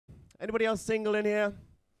Anybody else single in here?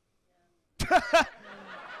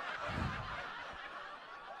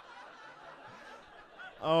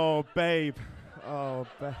 Oh, babe. Oh,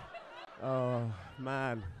 oh,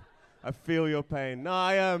 man. I feel your pain.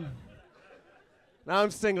 No, now I'm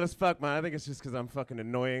single as fuck, man. I think it's just because I'm fucking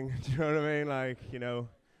annoying. Do you know what I mean? Like, you know.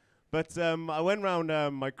 But I went round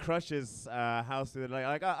my crush's house the other day.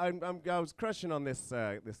 Like, I was crushing on this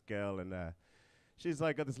girl, and she's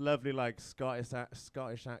like got this lovely like Scottish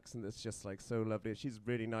accent that's just like so lovely. She's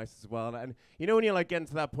really nice as well. And you know when you're like getting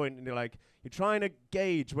to that point and you're trying to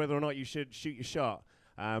gauge whether or not you should shoot your shot.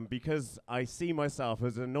 Because I see myself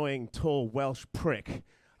as an annoying, tall Welsh prick,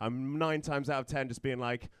 I'm 9 times out of 10 just being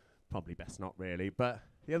like, probably best not really. But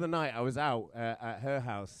the other night I was out at her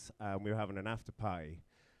house, we were having an after party,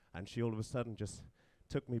 and she all of a sudden just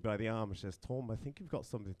took me by the arm and says, Tom, I think you've got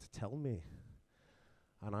something to tell me.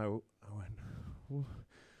 And I went,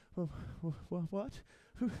 what?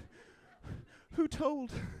 Who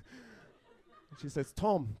told? And she says,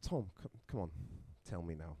 Tom, come on, tell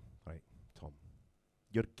me now. Right, Tom.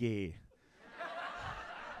 You're gay.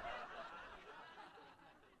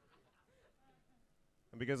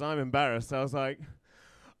 And because I'm embarrassed, I was like,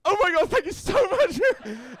 oh my God, thank you so much.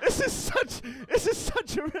 This is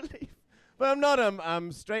such a relief. But I'm not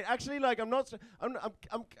I'm straight. Actually, like I'm not.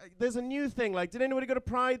 There's a new thing. Like, did anybody go to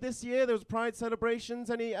Pride this year? There was Pride celebrations.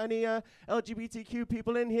 Any LGBTQ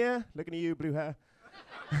people in here? Looking at you, blue hair.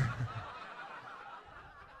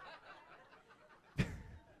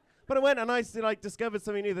 But I went and I discovered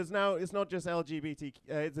something new. It's not just LGBT.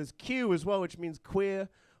 There's Q as well, which means queer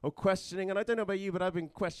or questioning. And I don't know about you, but I've been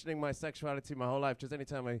questioning my sexuality my whole life. Just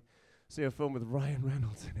anytime I see a film with Ryan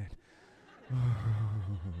Reynolds in it,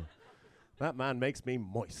 that man makes me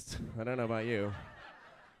moist. I don't know about you.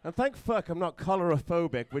 And thank fuck I'm not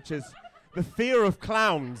colorophobic, which is the fear of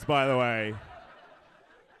clowns, by the way.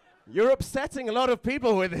 You're upsetting a lot of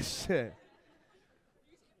people with this shit.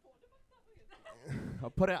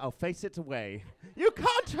 I'll face it away. You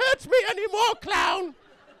can't hurt me anymore, clown!